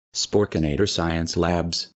Sporkinator Science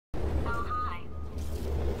Labs. Oh, hi.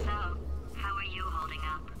 So, how are you holding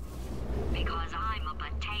up? Because I'm a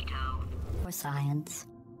potato. For science.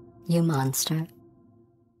 You monster.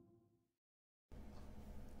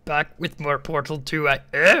 Back with more Portal 2 I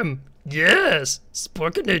am! Yes!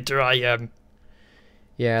 Sporkinator I am!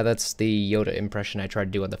 Yeah, that's the Yoda impression I tried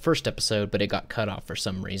to do on the first episode, but it got cut off for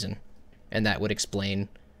some reason. And that would explain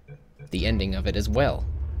the ending of it as well.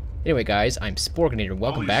 Anyway guys, I'm Sporkinator.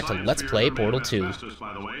 Welcome back to Let's Play Portal 2. Asbestos,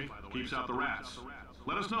 by the way, keeps out the rats.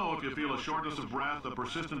 Let us know if you feel a shortness of breath, a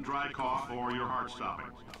persistent dry cough, or your heart stopping,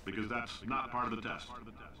 because that's not part of the test.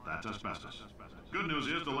 That's asbestos. Good news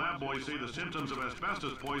is the lab boys say the symptoms of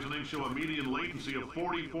asbestos poisoning show a median latency of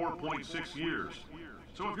 44.6 years.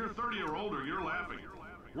 So if you're 30 or older, you're laughing.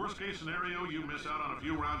 Worst case scenario, you miss out on a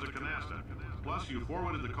few rounds of canasta. Plus, you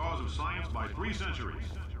forwarded the cause of science by 3 centuries.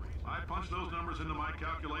 I punch those numbers into my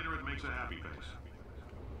calculator, it makes a happy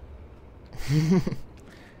face.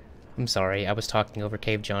 I'm sorry, I was talking over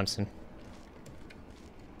Cave Johnson.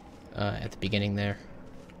 At the beginning there.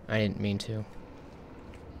 I didn't mean to.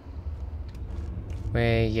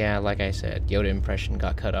 Well, yeah, like I said, Yoda impression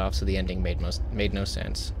got cut off, so the ending made no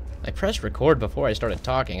sense. I pressed record before I started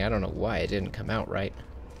talking. I don't know why it didn't come out right.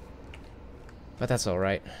 But that's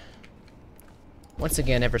alright. Once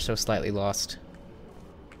again, ever so slightly lost.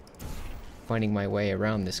 Finding my way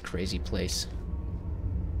around this crazy place.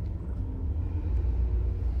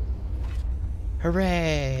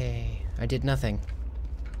 Hooray! I did nothing.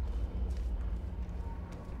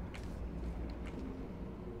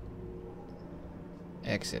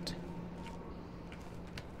 Exit.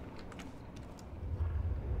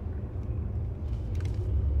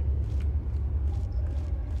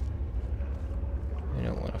 I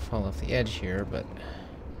don't want to fall off the edge here, but...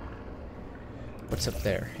 What's up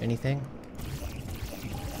there? Anything?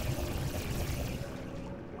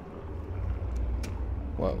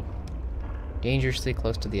 Whoa. Dangerously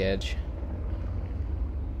close to the edge.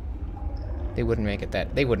 They wouldn't make it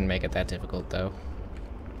that difficult though.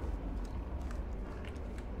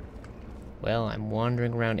 Well, I'm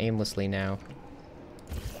wandering around aimlessly now.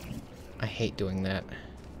 I hate doing that.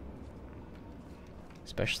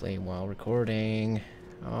 Especially while recording.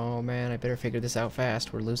 Oh man, I better figure this out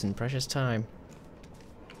fast. We're losing precious time.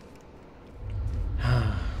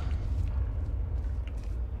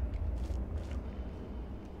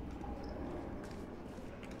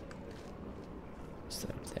 What's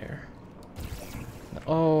that up there?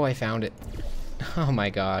 Oh, I found it. Oh my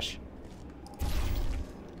gosh.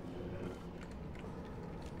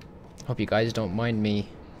 Hope you guys don't mind me.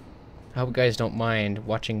 I hope you guys don't mind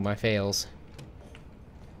watching my fails.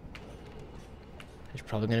 There's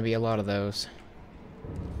probably gonna be a lot of those.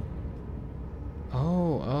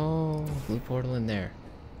 Oh, blue portal in there.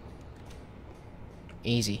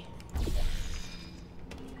 Easy.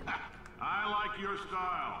 I like your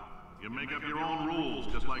style. You make up your own rules,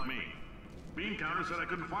 just like me. Bean Counter said I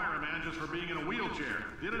couldn't fire a man just for being in a wheelchair.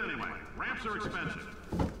 Did it anyway. Ramps are expensive.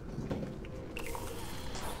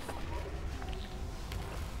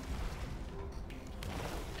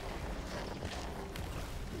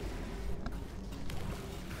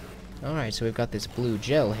 Alright, so we've got this blue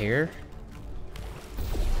gel here.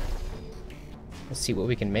 Let's see what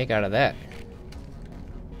we can make out of that.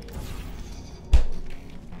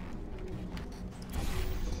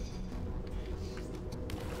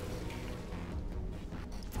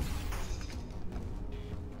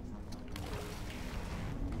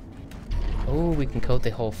 Oh, we can coat the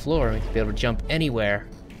whole floor and we can be able to jump anywhere.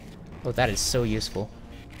 Oh, that is so useful.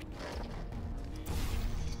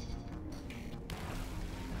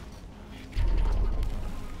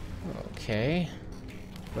 Okay.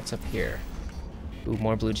 What's up here? Ooh,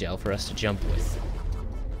 more blue gel for us to jump with.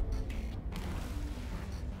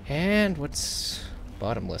 And what's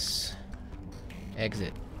bottomless?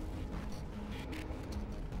 Exit.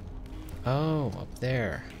 Oh, up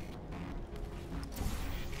there.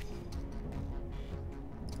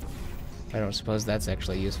 I don't suppose that's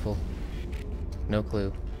actually useful. No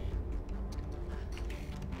clue.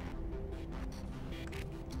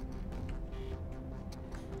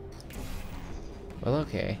 Well,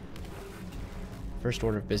 okay. First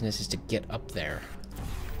order of business is to get up there.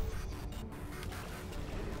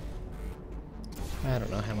 I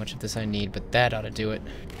don't know how much of this I need, but that ought to do it.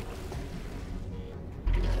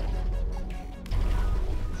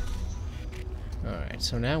 Alright,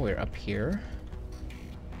 so now we're up here.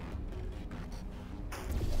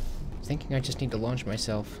 Thinking I just need to launch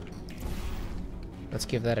myself. Let's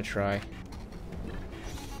give that a try.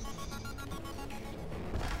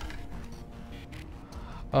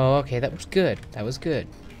 Oh, okay, that was good. That was good.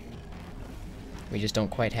 We just don't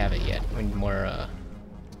quite have it yet. We need more,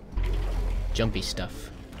 jumpy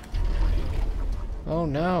stuff. Oh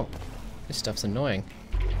no! This stuff's annoying.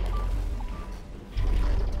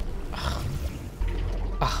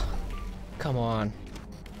 Ah, come on.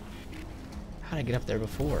 How did I get up there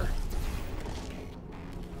before?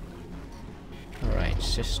 Alright,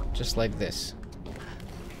 just like this.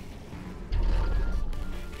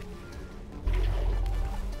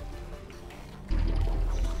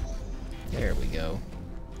 There we go.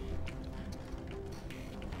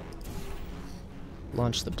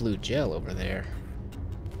 Launch the blue gel over there.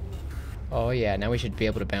 Oh yeah, now we should be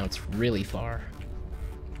able to bounce really far.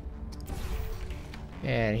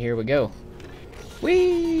 And here we go.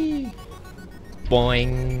 Whee!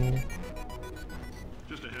 Boing!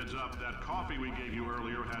 Just a heads up, that coffee we gave you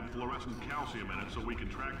earlier had fluorescent calcium in it, so we can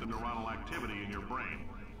track the neuronal activity in your brain.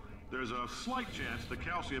 There's a slight chance the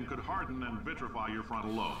calcium could harden and vitrify your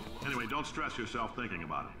frontal lobe. Anyway, don't stress yourself thinking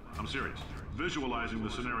about it. I'm serious. Visualizing the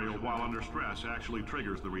scenario while under stress actually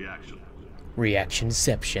triggers the reaction.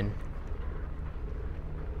 Reactionception.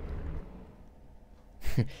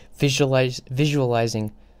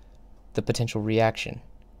 Visualizing the potential reaction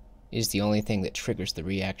is the only thing that triggers the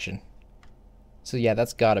reaction. So yeah,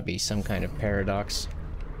 that's gotta be some kind of paradox.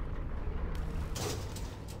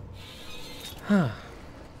 Huh.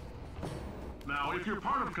 Now, if you're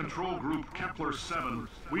part of control group Kepler-7,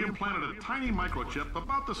 we implanted a tiny microchip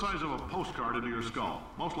about the size of a postcard into your skull.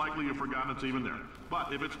 Most likely you've forgotten it's even there.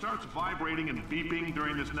 But if it starts vibrating and beeping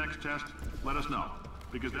during this next test, let us know.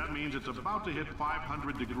 Because that means it's about to hit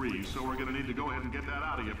 500 degrees, so we're gonna need to go ahead and get that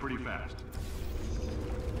out of you pretty fast.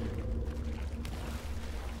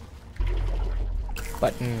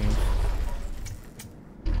 Button.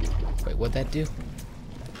 Wait, what'd that do?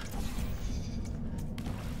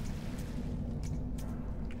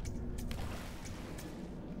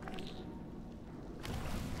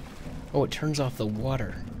 Oh, it turns off the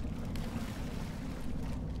water.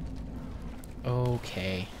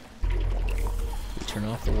 Okay. We turn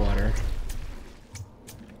off the water.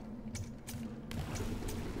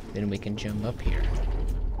 Then we can jump up here.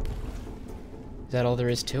 Is that all there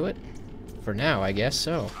is to it? For now, I guess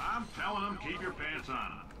so. I'm telling them, keep your pants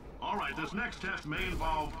on. All right, this next test may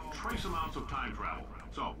involve trace amounts of time travel.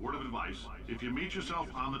 So, word of advice, if you meet yourself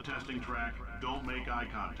on the testing track, don't make eye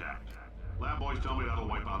contact. Lab boys tell me that'll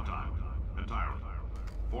wipe out time. Entirely.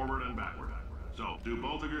 Forward and backward. So, do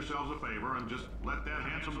both of yourselves a favor and just let that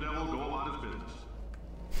handsome devil go about his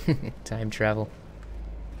business. Time travel.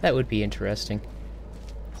 That would be interesting.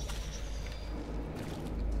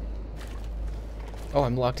 Oh,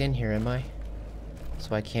 I'm locked in here, am I?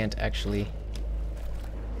 So I can't actually...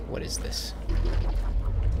 What is this?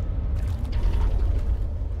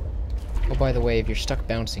 Oh, by the way, if you're stuck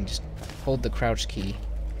bouncing, just hold the crouch key.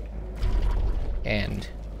 And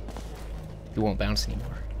you won't bounce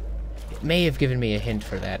anymore. It may have given me a hint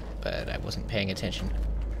for that, but I wasn't paying attention.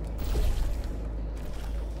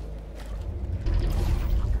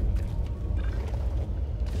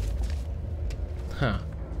 Huh.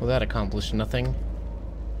 Well, that accomplished nothing.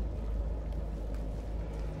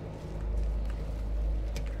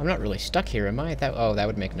 I'm not really stuck here, am I? Oh, that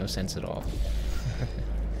would make no sense at all.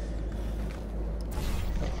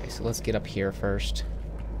 Okay, so let's get up here first.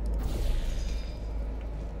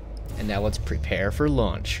 And now let's prepare for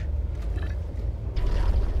launch.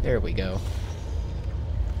 There we go.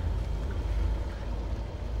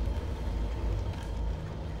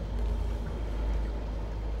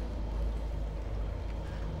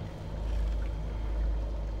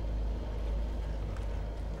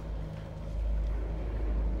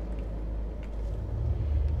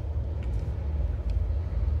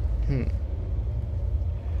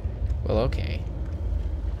 Well, okay.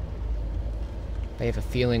 I have a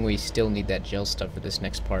feeling we still need that gel stuff for this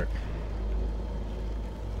next part.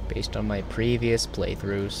 Based on my previous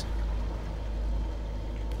playthroughs.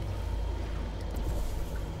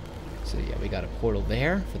 So yeah, we got a portal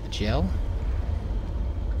there for the gel.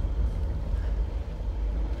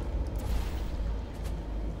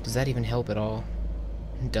 Does that even help at all?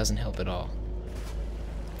 It doesn't help at all.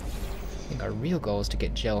 I think our real goal is to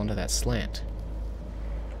get gel into that slant.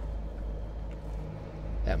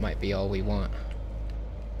 That might be all we want.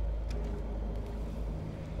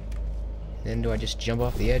 Then do I just jump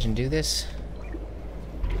off the edge and do this?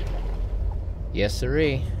 Yes,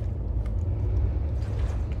 sirree.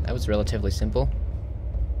 That was relatively simple.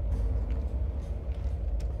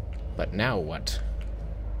 But now what?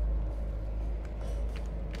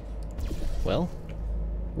 Well,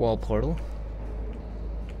 wall portal.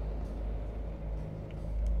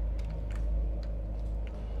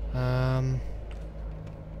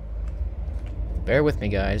 Bear with me,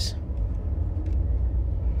 guys.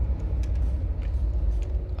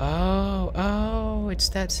 Oh, it's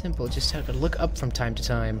that simple. Just have to look up from time to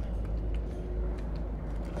time.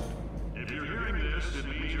 If you're hearing this, it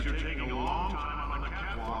means you're taking a long time on the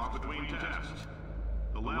catwalk between tests.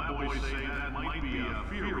 The lab boys say that might be a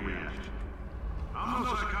fear reaction. I'm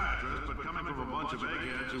no psychiatrist, but coming from a bunch of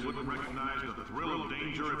eggheads who wouldn't recognize the thrill of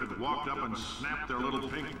danger if it walked up and snapped their little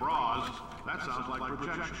pink bras, that sounds like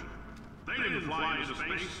projection. They didn't fly into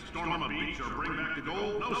space, storm a beach, or bring back the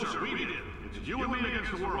gold. No, sir, we did. It's you and me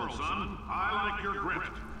against the world, son. I like your grit.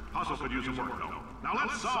 Hustle could use some work, though. Now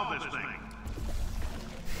let's solve this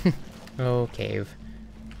thing. Oh, cave.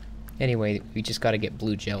 Anyway, we just gotta get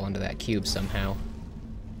blue gel onto that cube somehow.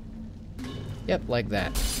 Yep, like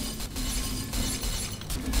that.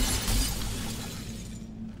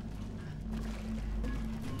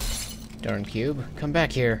 Darn cube, come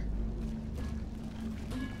back here.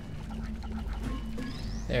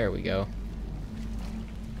 There we go.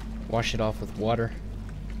 Wash it off with water.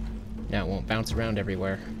 Now it won't bounce around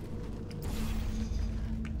everywhere.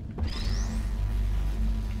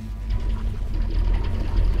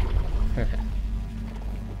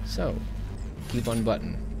 So, cube on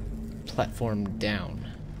button. Platform down.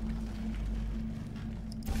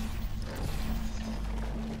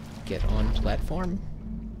 Get on platform.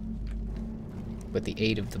 With the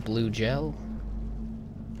aid of the blue gel.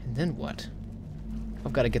 And then what?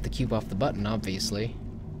 I've got to get the cube off the button, obviously.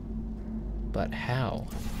 But how?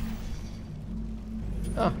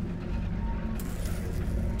 Oh.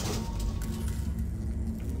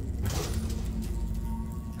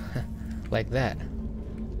 Like that.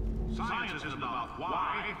 Science isn't about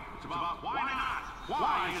why, it's about why not.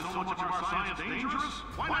 Why is so much of our science dangerous?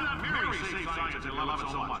 Why not merely save science and love it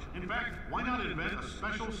so much? In fact, why not invent a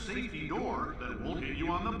special safety door that won't hit you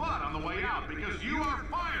on the butt on the way out because you are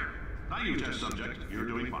fired? Now you, test subject, you're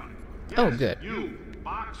doing fine. Yes, oh, good. You,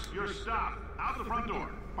 box your stuff. Out the front door.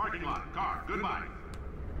 Parking lot. Car. Goodbye.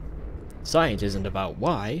 Science isn't about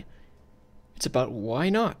why. It's about why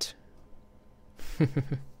not.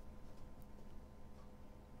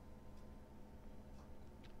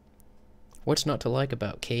 What's not to like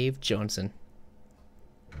about Cave Johnson?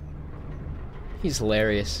 He's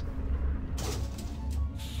hilarious.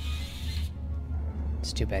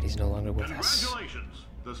 It's too bad he's no longer with us. Congratulations!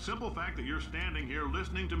 The simple fact that you're standing here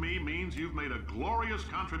listening to me means you've made a glorious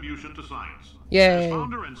contribution to science. Yay! As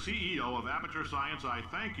founder and CEO of Aperture Science, I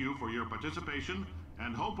thank you for your participation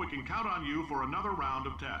and hope we can count on you for another round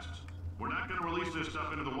of tests. We're not going to release this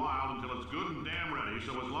stuff into the wild until it's good and damn ready,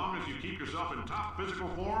 so as long as you keep yourself in top physical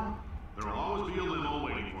form, there will always be a limo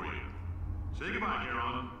waiting for you. Say goodbye,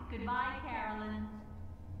 Carolyn. Goodbye, Carolyn.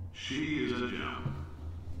 She is a gem.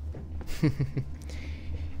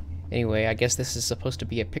 Anyway, I guess this is supposed to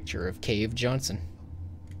be a picture of Cave Johnson.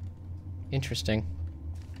 Interesting.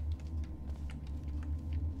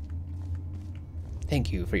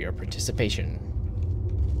 Thank you for your participation.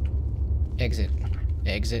 Exit.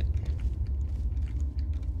 Exit.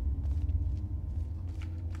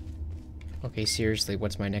 Okay, seriously,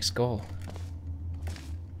 what's my next goal?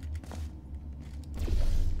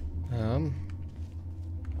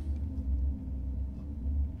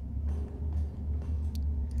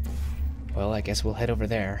 Well, I guess we'll head over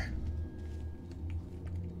there.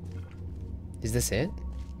 Is this it?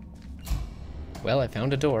 Well, I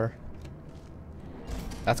found a door.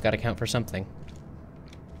 That's gotta count for something.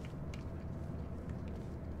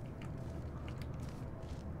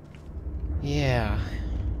 Yeah.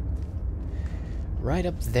 Right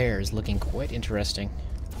up there is looking quite interesting.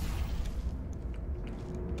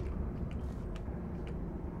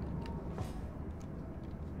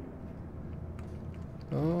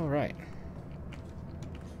 Alright.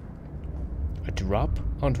 A drop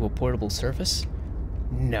onto a portable surface?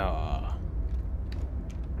 Nah.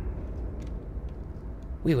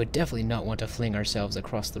 We would definitely not want to fling ourselves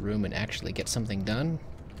across the room and actually get something done.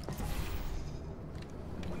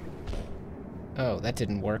 Oh, that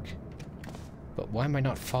didn't work. But why am I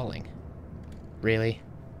not falling? Really?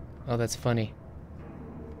 Oh, that's funny.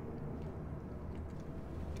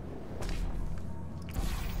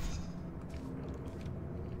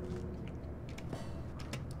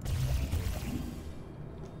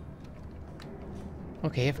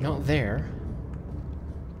 Okay, if not there,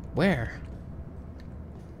 where?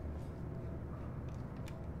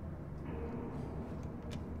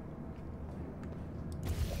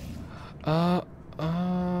 Oh,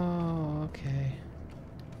 okay.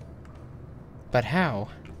 But how?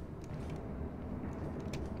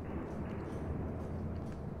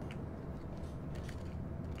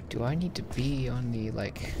 Do I need to be on the,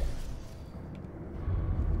 like...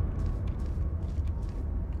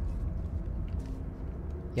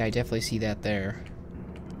 Yeah, I definitely see that there.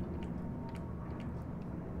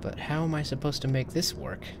 But how am I supposed to make this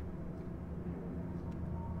work?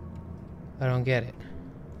 I don't get it.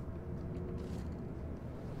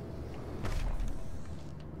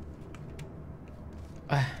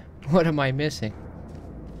 What am I missing?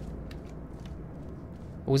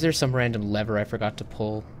 Was there some random lever I forgot to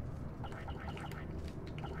pull?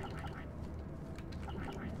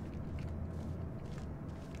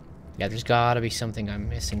 Yeah, there's gotta be something I'm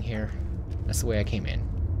missing here. That's the way I came in.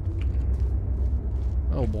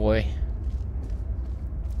 Oh boy.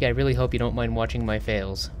 Yeah, I really hope you don't mind watching my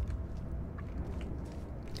fails.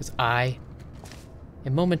 Because I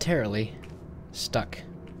am momentarily stuck.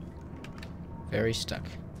 Very stuck.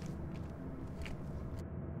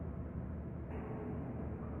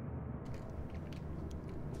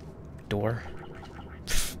 Door?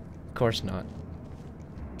 Of course not.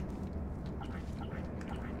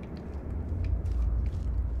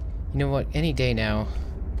 You know what? Any day now.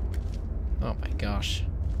 Oh my gosh.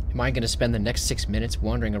 Am I gonna spend the next 6 minutes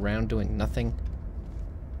wandering around doing nothing?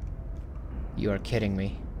 You are kidding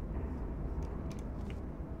me.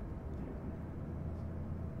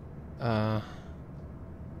 Oh,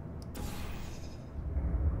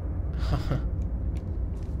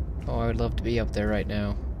 I would love to be up there right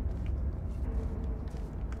now.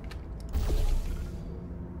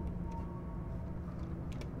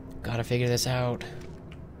 Gotta figure this out.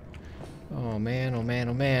 Oh man, oh man,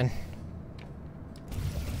 oh man.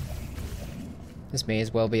 This may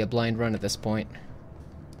as well be a blind run at this point.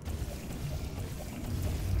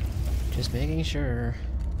 Just making sure.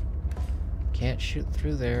 Can't shoot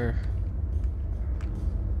through there.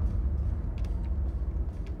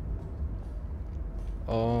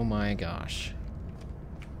 Oh my gosh.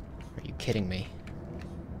 Are you kidding me?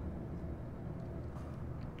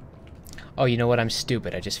 Oh, you know what? I'm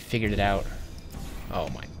stupid. I just figured it out. Oh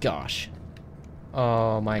my gosh.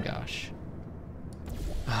 Oh my gosh.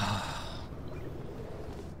 Oh,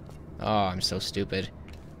 I'm so stupid.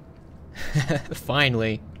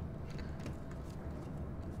 Finally.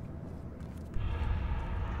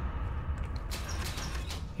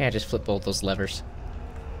 Yeah, just flip both those levers.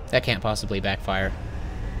 That can't possibly backfire.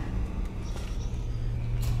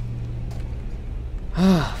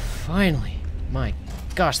 Ah, finally. My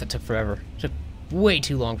gosh, that took forever. It took way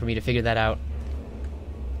too long for me to figure that out.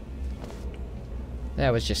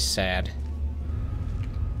 That was just sad.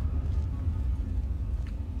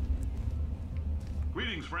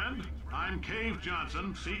 Greetings, friend. I'm Cave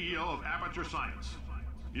Johnson, CEO of Aperture Science.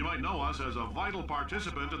 You might know us as a vital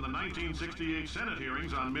participant in the 1968 Senate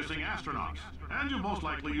hearings on missing astronauts. And you've most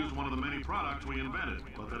likely used one of the many products we invented,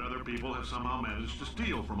 but that other people have somehow managed to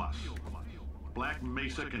steal from us. Black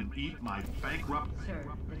Mesa can eat my bankrupt... Sir,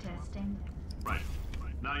 the testing? Right.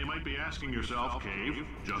 Now you might be asking yourself, Cave,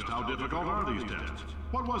 just how difficult are these tests?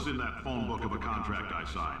 What was in that phone book of a contract I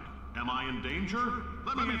signed? Am I in danger?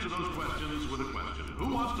 Let me answer those questions with a question.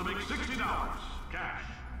 Who wants to make $60? Cash.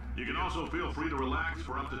 You can also feel free to relax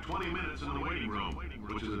for up to 20 minutes in the waiting room,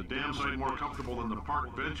 which is a damn sight more comfortable than the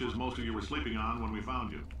park benches most of you were sleeping on when we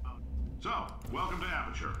found you. So, welcome to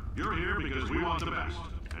Aperture. You're here because we want the best,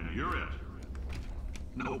 and you're it.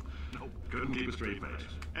 Nope. Couldn't keep a straight face.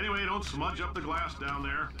 Anyway, don't smudge up the glass down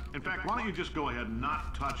there. In fact, why don't you just go ahead and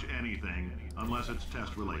not touch anything unless it's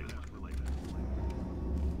test related.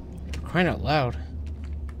 Crying out loud.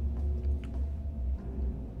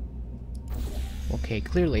 Okay,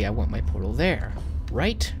 clearly I want my portal there,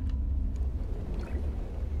 right?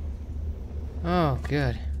 Oh,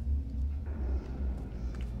 good.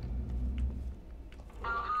 Oh,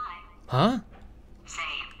 hi. Huh? Say,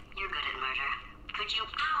 you're good at murder. Could you,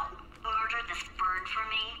 murder this bird for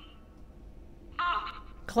me? Oh,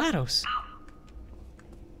 GLaDOS.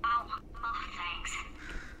 thanks.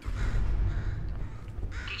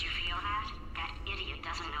 Did you feel that? That idiot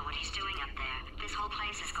doesn't know what he's doing up there. This whole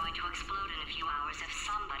place is going to explode in a few hours if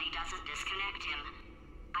somebody doesn't disconnect him.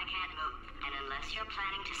 I can't move, and unless you're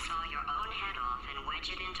planning to saw your own head off and wedge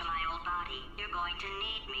it into my old body, you're going to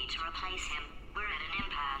need me to replace him. We're at an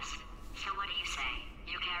impasse. So what do you say?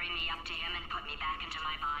 You carry me up to him and put me back into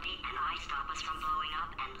my body, and I stop us from blowing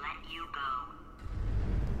up and let you go.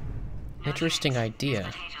 Interesting idea.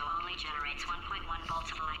 This potato only generates 1.1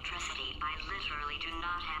 volts of electricity. I literally do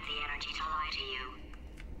not have the energy to lie to you.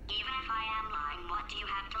 Even if I am lying, what do you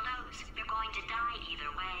have to lose? You're going to die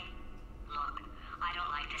either way. Look, I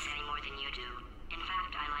don't like this any more than you do. In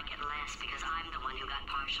fact, I like it less because I'm the one who got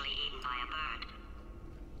partially eaten by a bird.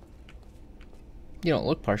 You don't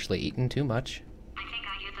look partially eaten too much. I think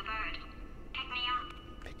I hear the bird. Pick me up.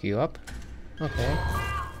 Pick you up? Okay.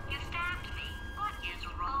 Wow, you stabbed me. What is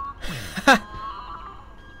wrong?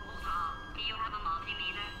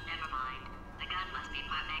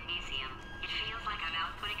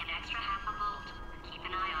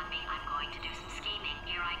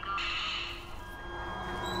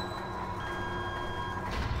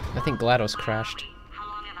 I think GLaDOS crashed. How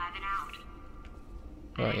long have I been out?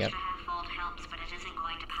 Oh, yep. Extra half-volt helps, but it isn't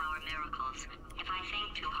going to power miracles. If I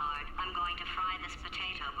think too hard, I'm going to fry this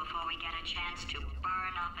potato before we get a chance to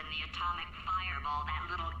burn up in the atomic fireball that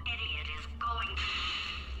little idiot is going.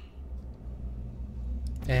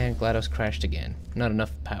 And GLaDOS crashed again. Not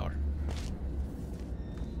enough power.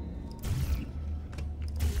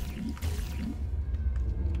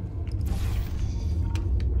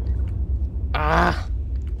 Ah!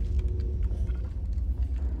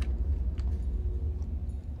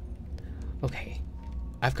 Okay.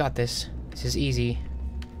 I've got this. This is easy.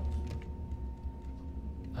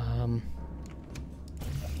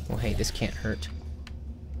 Well, hey, this can't hurt.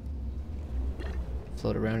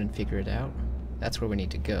 Float around and figure it out. That's where we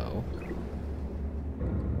need to go.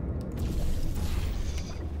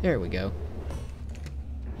 There we go.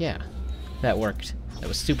 Yeah, that worked. That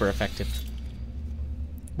was super effective.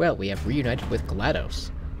 Well, we have reunited with GLaDOS,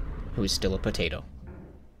 who is still a potato.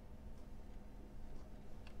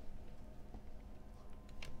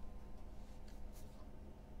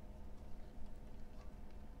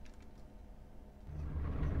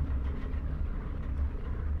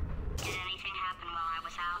 Did anything happen while I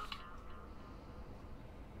was out?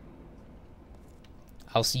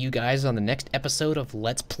 I'll see you guys on the next episode of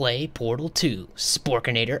Let's Play Portal 2.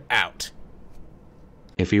 Sporkinator out.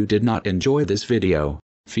 If you did not enjoy this video,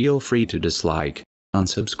 feel free to dislike,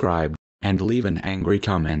 unsubscribe, and leave an angry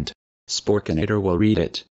comment. Sporkinator will read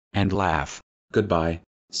it and laugh. Goodbye.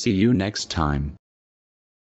 See you next time.